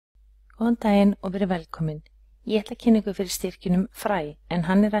Góðan daginn og verið velkomin. Ég ætla að kynna ykkur fyrir styrkinum fræ, en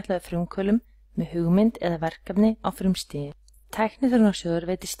hann er ætlaður frumkvölum með hugmynd eða verkefni á frumstigi. Tækniþróunarsjóður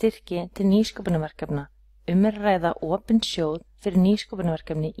veitir styrki til nýsköpunarverkefna. Er að ræða opinn sjóð fyrir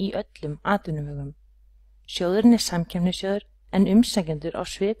nýsköpunarverkefni í öllum atvinnuvegum. Sjóðurinn er samkeppnissjóður en umsækjendur á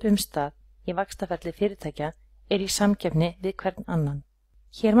svipuðum stað í vaxtarferli fyrirtækja er í samkeppni við hvern annan.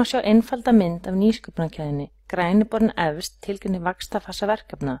 Hér má sjá einfalda mynd af nýsköpunarkeðjunni. Græniborinn efst tilgreinir vaxtarfasa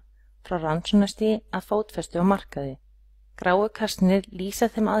verkefna, frá rannsóknarstigi að fótfestu á markaði. Gráu kastarnir lýsa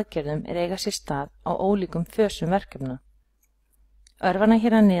þeim aðgerðum eiga sér stað á ólíkum fösum verkefna. Örfana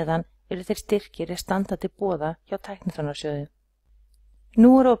hér að neðan eru þeir styrkir standa til boða hjá Tækniþróunarsjóði.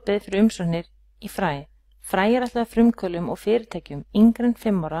 Nú er opið fyrir umsóknir í fræ. Fræ er ætlað frumkvölum og fyrirtækjum yngri en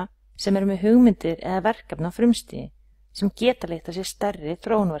 5 ára sem eru með hugmyndir eða verkefna á frumstigi, sem geta leitt að sér stærri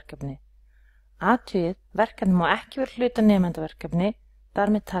þróunverkefni. Athugið, verkefni má ekki vera hluta nemendaverkefni,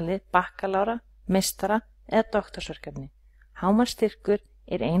 þar með talið bakkalára, meistara eða doktorsverkefni. Hámarksstyrkur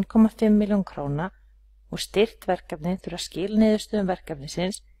er 1,5 milljón króna og styrkt verkefni þurfa að skila niðurstöðum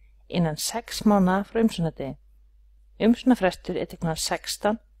verkefnisins innan 6 mánaða frá umsóknardegi. Umsóknarfrestur er til kl.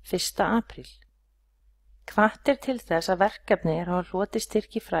 16. 1. apríl. Hvatt er til þess að verkefni hafa hlotið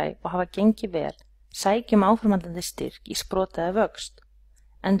styrk í fræ og hafa gengið vel, sækjum áframhaldandi styrk í sprota eða vöxt.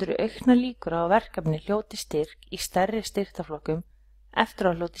 Endur auknar líkur á að verkefni hljóti styrk í stærri styrktaflokkum eftir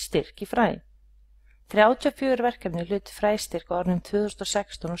að hljóti styrk í fræ. 34 verkefni hluti fræstyrk á árunum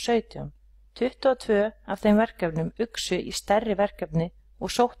 2016 og 17. 22 af þeim verkefnum uxu í stærri verkefni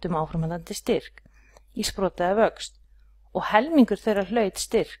og sóttum áframhaldandi styrk í sprota eða vöxt og helmingur þeirra hlaut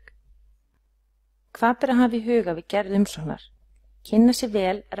styrk. Hvað ber að hafa í huga við gerð umsóknar? Kynna sér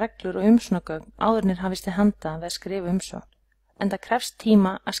vel reglur og umsóknargögn áður en hafist til handa við að skrifa umsókn, en það krefst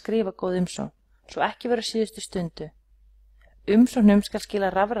tíma að skrifa góð umsókn, svo ekki vera á síðustu stundu. Umsóknum skal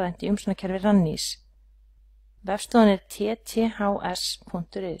skila rafrænt í umsóknarkerfi Rannís. Vefstofan er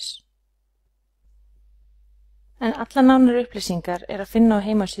tths.is. En allar nánari upplýsingar er að finna á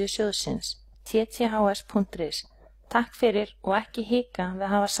heimasíðu sjóðsins, tths.is. Takk fyrir og ekki hika við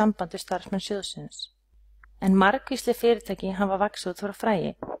að hafa samband við starfsmenn sjóðsins. En margvísleg fyrirtæki hafa vaxið út frá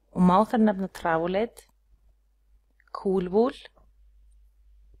fræi og má þar nefna Trafuleit, Kúlvúl,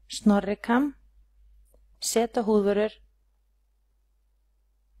 Snorrikam, Seta húðvörur.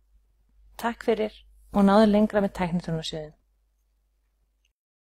 Takk fyrir og náðu lengra með Tækniþróunarsjóðinn.